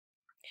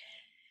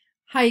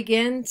Hi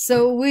again.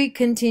 So we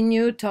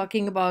continue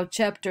talking about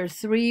chapter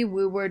 3.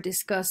 We were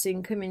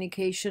discussing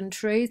communication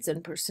traits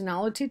and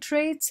personality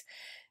traits,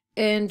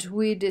 and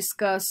we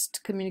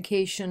discussed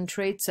communication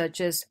traits such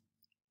as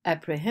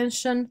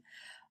apprehension,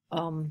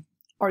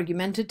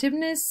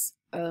 argumentativeness,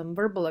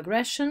 verbal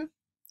aggression,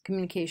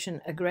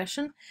 communication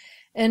aggression,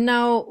 and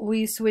now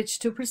we switch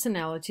to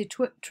personality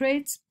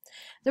traits.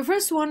 The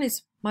first one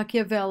is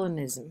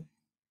Machiavellianism.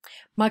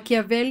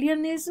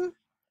 Machiavellianism,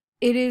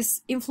 it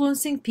is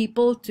influencing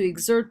people to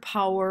exert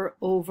power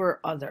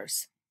over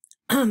others.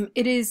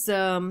 It is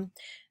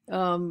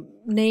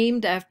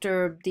named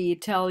after the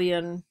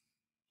Italian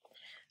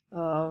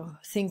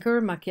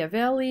thinker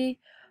Machiavelli.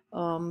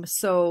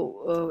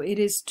 It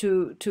is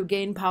to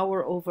gain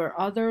power over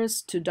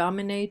others, to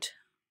dominate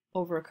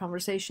over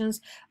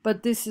conversations,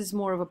 but this is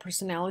more of a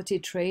personality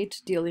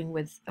trait dealing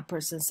with a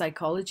person's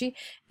psychology,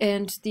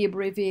 and the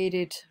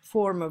abbreviated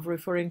form of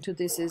referring to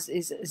this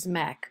is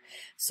MAC.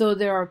 So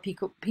there are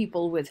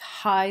people with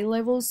high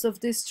levels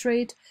of this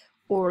trait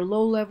or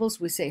low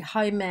levels. We say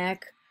high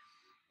MAC,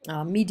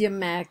 medium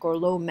MAC, or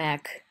low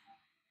MAC.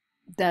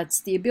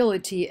 That's the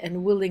ability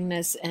and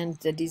willingness and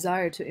the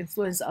desire to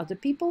influence other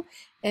people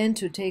and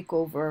to take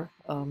over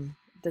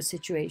the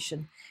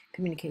situation,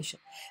 communication.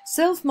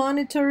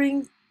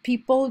 Self-monitoring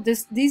people,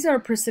 these are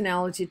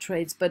personality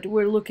traits, but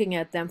we're looking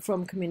at them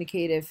from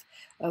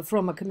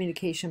from a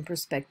communication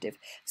perspective.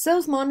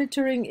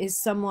 Self-monitoring is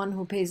someone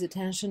who pays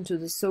attention to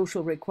the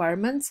social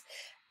requirements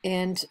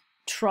and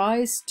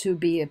tries to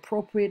be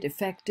appropriate,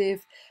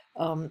 effective,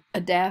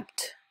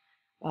 adapt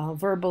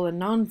verbal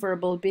and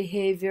nonverbal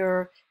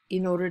behavior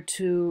in order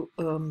to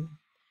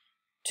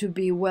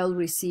be well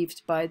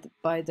received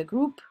by the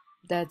group.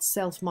 That's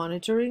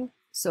self-monitoring,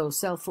 so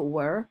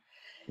self-aware,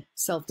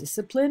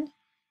 self-discipline.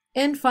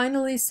 And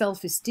finally,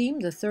 self-esteem,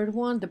 the third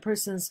one, the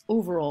person's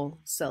overall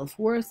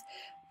self-worth.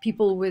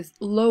 People with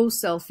low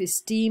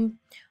self-esteem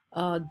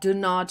do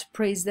not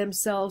praise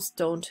themselves,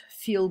 don't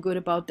feel good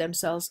about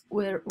themselves,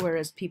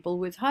 whereas people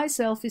with high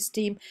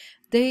self-esteem,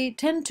 they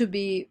tend to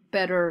be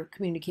better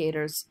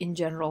communicators in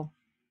general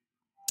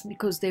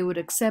because they would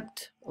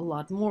accept a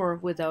lot more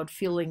without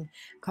feeling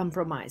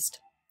compromised.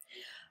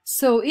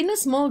 So in a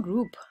small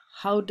group,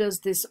 how does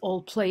this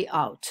all play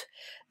out?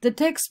 The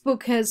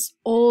textbook has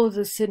all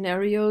the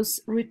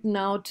scenarios written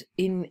out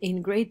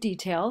in great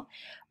detail,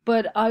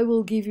 but I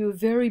will give you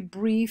very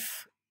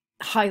brief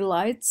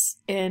highlights,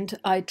 and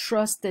I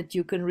trust that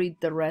you can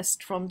read the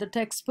rest from the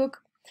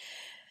textbook.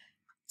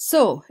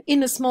 So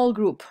in a small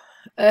group,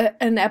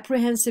 an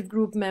apprehensive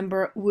group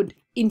member would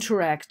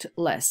interact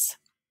less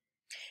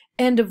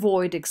and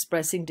avoid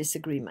expressing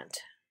disagreement.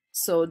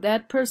 So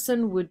that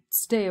person would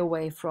stay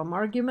away from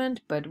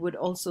argument, but would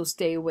also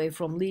stay away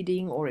from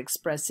leading or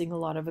expressing a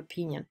lot of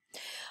opinion.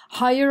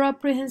 Higher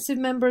apprehensive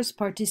members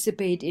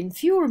participate in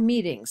fewer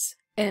meetings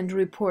and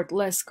report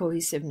less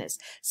cohesiveness.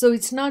 So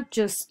it's not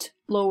just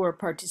lower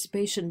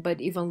participation, but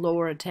even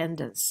lower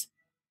attendance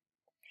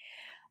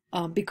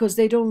because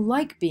they don't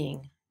like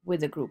being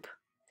with a group.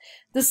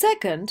 The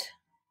second,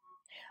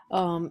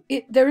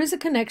 there is a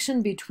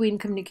connection between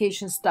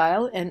communication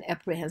style and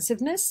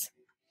apprehensiveness.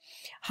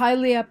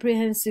 Highly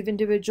apprehensive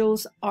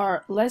individuals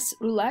are less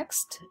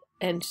relaxed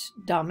and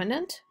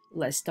dominant,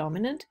 less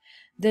dominant,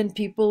 than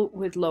people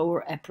with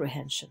lower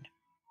apprehension.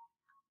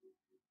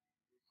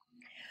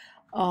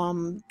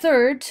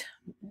 Third,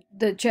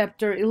 the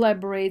chapter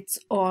elaborates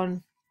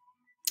on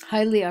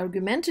highly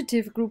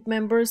argumentative group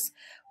members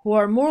who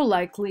are more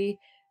likely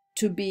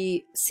to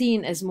be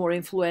seen as more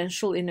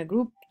influential in a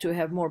group, to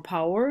have more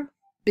power,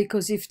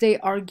 because if they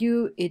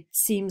argue, it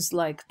seems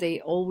like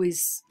they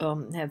always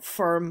have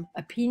firm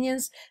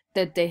opinions,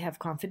 that they have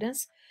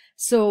confidence.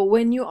 So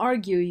when you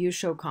argue, you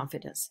show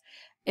confidence,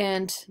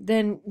 and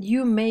then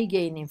you may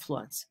gain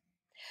influence.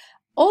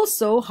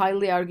 Also,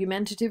 highly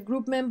argumentative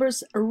group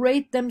members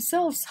rate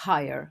themselves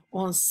higher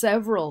on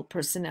several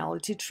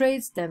personality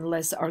traits than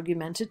less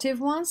argumentative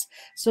ones,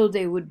 so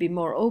they would be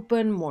more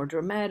open, more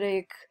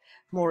dramatic,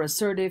 more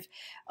assertive.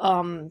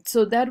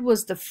 So that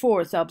was the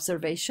fourth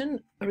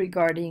observation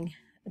regarding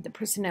the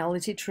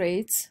personality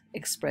traits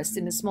expressed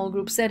in a small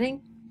group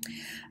setting.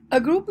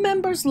 A group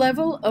member's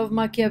level of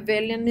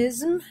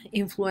Machiavellianism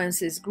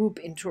influences group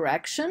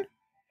interaction.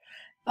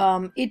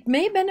 It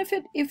may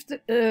benefit if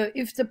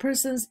the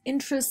person's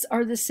interests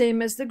are the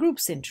same as the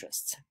group's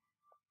interests.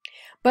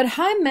 But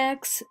high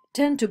Macs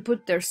tend to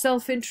put their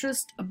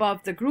self-interest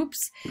above the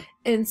group's,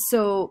 and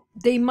so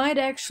they might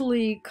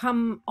actually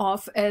come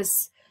off as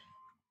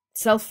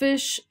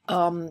selfish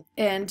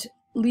and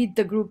lead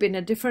the group in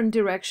a different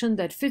direction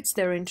that fits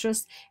their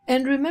interest.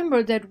 And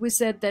remember that we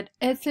said that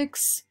ethical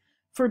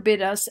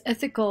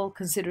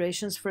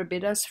considerations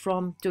forbid us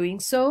from doing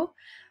so.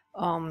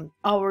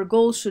 Our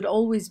goals should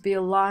always be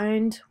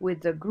aligned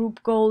with the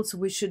group goals.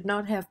 We should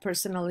not have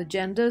personal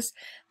agendas,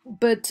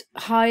 but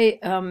high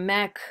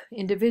MAC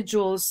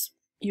individuals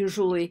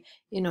usually,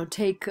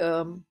 take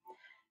a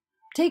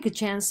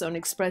chance on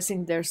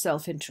expressing their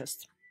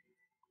self-interest.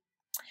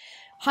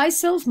 High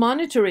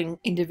self-monitoring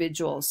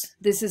individuals.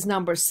 This is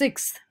number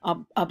 6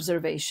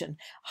 observation.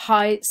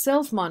 High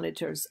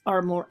self-monitors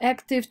are more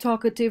active,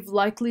 talkative,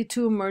 likely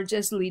to emerge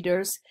as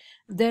leaders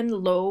than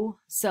low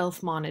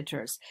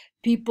self-monitors.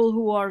 People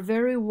who are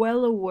very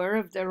well aware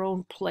of their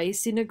own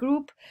place in a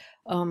group,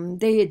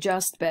 they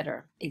adjust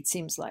better, it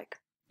seems like.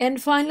 And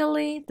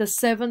finally, the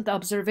 7th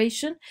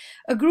observation,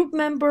 a group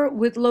member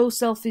with low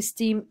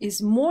self-esteem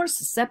is more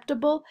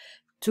susceptible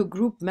to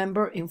group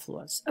member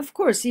influence. Of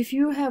course, if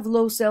you have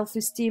low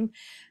self-esteem,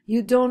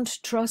 you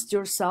don't trust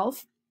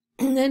yourself.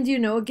 And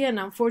again,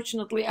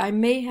 unfortunately, I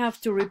may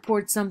have to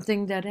report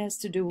something that has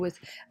to do with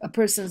a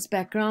person's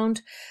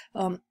background.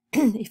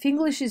 If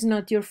English is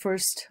not your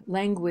first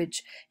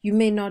language, you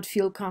may not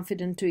feel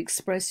confident to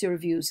express your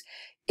views.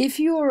 If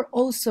you are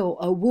also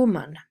a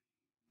woman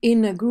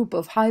in a group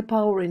of high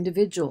power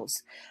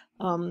individuals,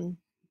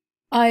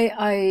 I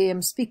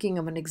am speaking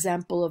of an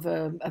example of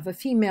a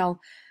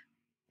female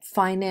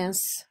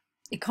finance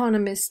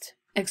economist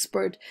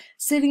expert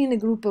sitting in a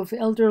group of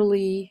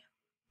elderly,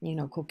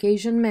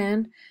 Caucasian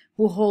men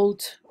who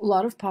hold a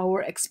lot of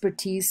power,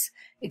 expertise,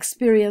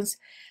 experience,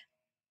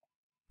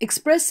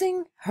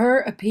 expressing her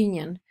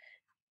opinion.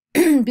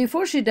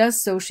 Before she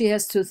does so, she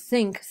has to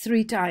think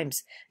 3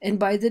 times. And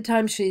by the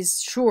time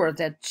she's sure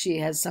that she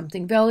has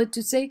something valid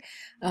to say,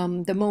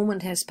 the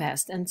moment has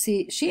passed. And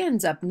see, she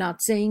ends up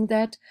not saying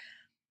that.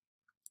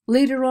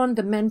 Later on,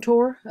 the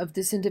mentor of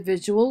this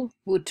individual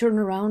would turn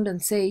around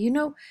and say,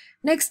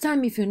 next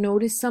time if you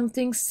notice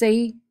something,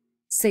 say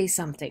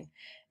something,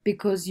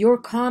 because your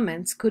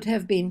comments could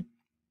have been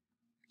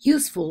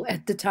useful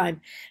at the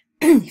time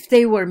if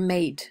they were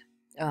made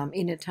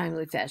in a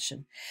timely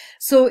fashion.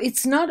 So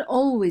it's not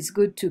always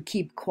good to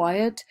keep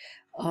quiet.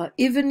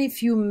 Even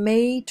if you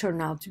may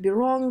turn out to be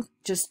wrong,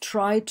 just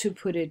try to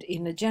put it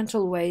in a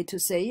gentle way to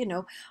say,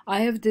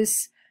 I have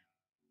this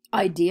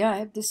idea, I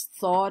have this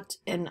thought,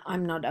 and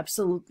I'm not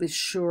absolutely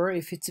sure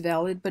if it's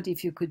valid, but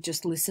if you could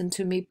just listen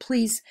to me,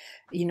 please,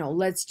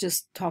 let's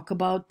just talk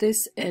about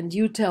this and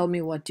you tell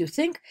me what you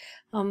think.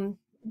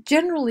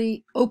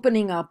 Generally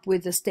opening up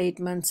with a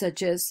statement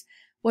such as,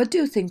 what do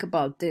you think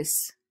about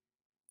this?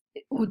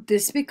 Would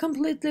this be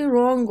completely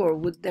wrong, or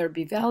would there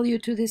be value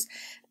to this?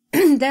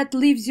 That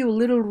leaves you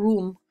little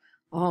room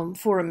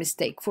for a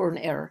mistake, for an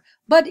error.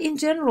 But in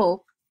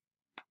general,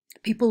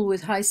 people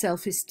with high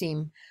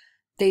self-esteem,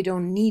 they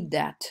don't need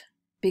that,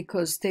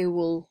 because they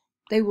will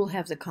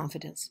have the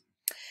confidence.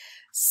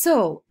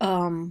 So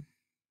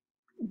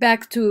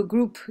back to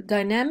group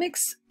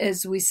dynamics,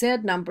 as we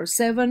said, number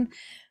 7,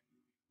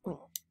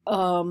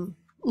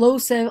 low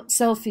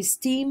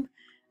self-esteem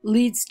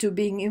leads to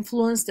being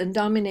influenced and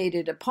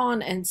dominated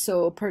upon, and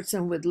so a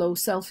person with low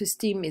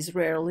self-esteem is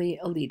rarely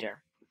a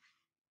leader.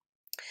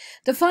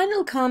 The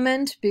final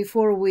comment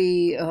before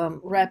we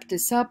wrap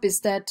this up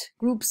is that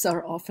groups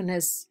are often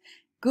as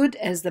good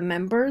as the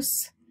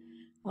members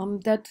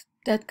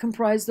that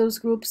comprise those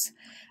groups,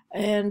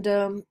 and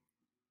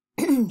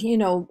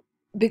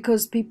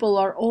because people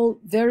are all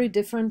very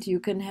different, you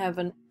can have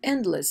an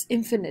endless,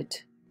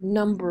 infinite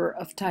number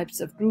of types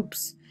of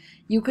groups.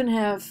 You can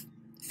have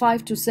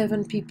 5 to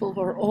 7 people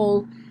who are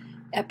all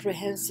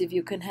apprehensive.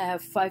 You can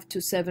have 5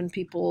 to 7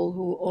 people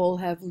who all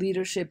have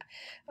leadership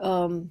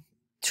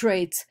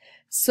traits.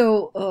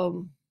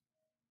 So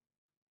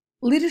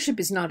leadership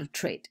is not a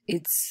trait.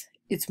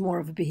 It's more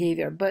of a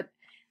behavior, but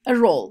a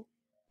role.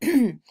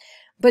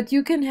 But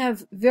you can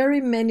have very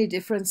many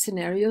different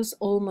scenarios,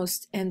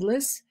 almost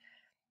endless,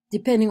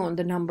 depending on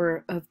the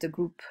number of the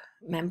group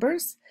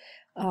members.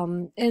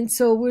 And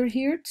so we're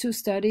here to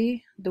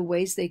study the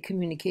ways they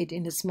communicate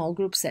in a small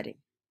group setting.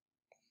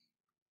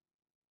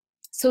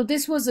 So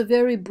this was a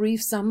very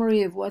brief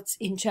summary of what's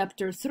in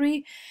chapter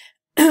 3,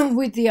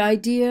 with the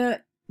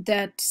idea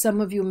that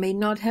some of you may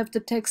not have the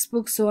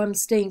textbook, so I'm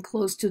staying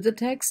close to the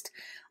text.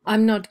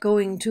 I'm not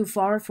going too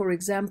far for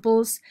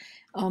examples.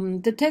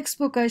 The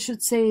textbook, I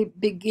should say,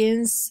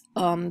 begins,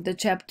 the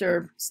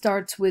chapter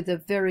starts with a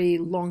very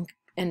long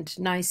and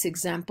nice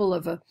example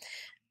of a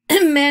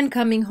man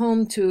coming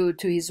home to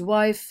his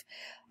wife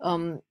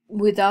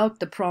without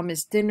the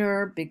promised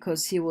dinner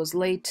because he was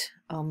late.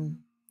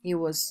 He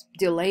was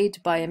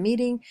delayed by a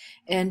meeting,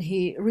 and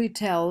he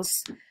retells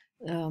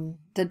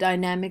the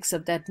dynamics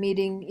of that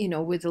meeting,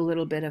 with a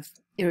little bit of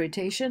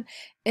irritation.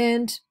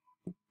 And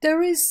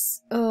there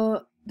is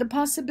the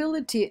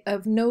possibility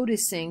of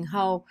noticing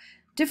how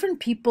different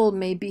people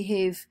may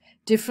behave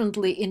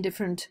differently in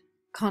different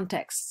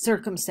contexts,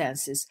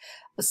 circumstances.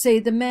 Say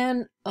the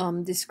man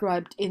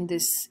described in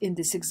this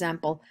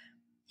example,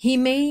 he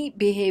may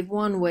behave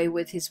one way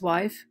with his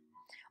wife,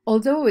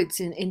 although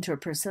it's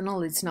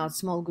interpersonal, it's not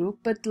small group,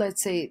 but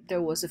let's say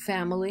there was a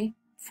family,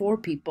 4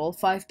 people,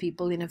 5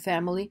 people in a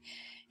family.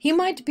 He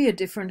might be a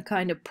different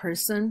kind of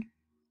person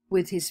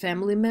with his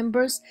family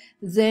members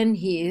than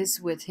he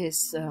is with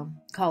his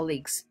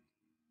colleagues,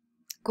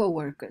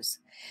 co-workers.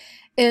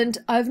 And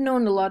I've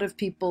known a lot of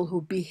people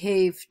who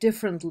behave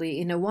differently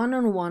in a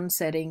one-on-one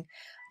setting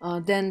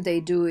than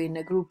they do in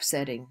a group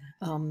setting.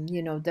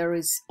 There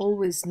is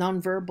always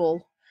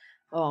nonverbal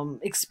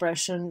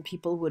expression.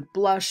 People would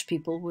blush,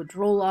 people would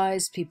roll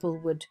eyes, people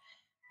would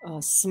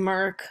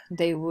smirk,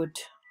 they would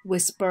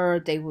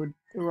whisper, they would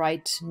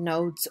write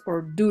notes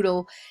or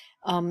doodle,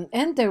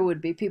 and there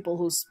would be people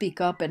who speak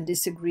up and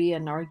disagree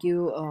and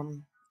argue.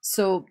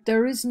 So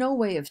there is no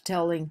way of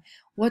telling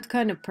what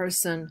kind of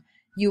person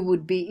you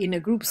would be in a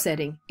group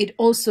setting. It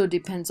also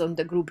depends on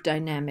the group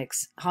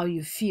dynamics, how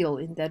you feel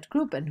in that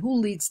group and who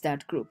leads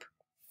that group,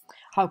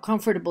 how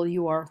comfortable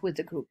you are with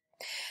the group.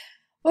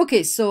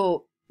 Okay,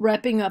 so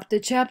wrapping up the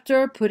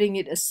chapter, putting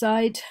it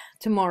aside,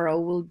 tomorrow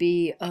will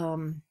be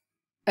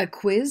a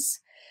quiz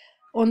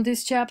on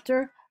this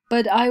chapter,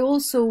 but I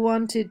also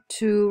wanted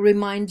to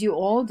remind you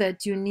all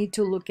that you need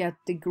to look at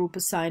the group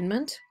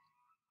assignment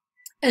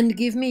and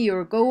give me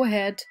your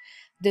go-ahead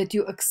that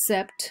you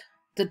accept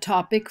the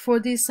topic for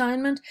the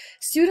assignment.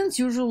 Students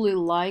usually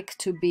like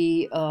to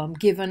be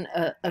given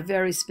a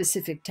very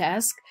specific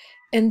task,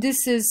 and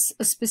this is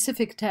a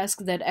specific task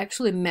that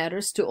actually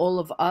matters to all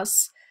of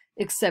us,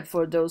 except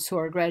for those who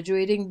are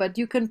graduating, but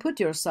you can put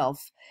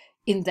yourself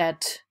in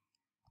that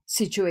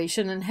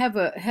situation and have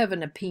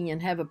an opinion,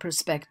 have a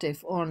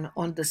perspective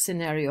on the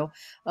scenario.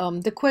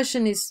 The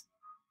question is,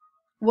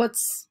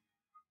 what's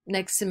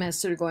next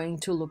semester going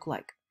to look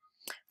like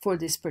for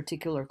this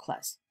particular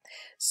class?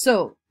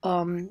 So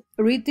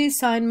read the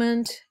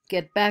assignment,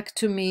 get back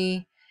to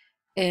me,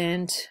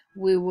 and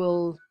we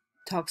will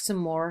talk some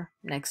more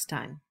next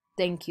time.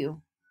 Thank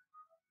you.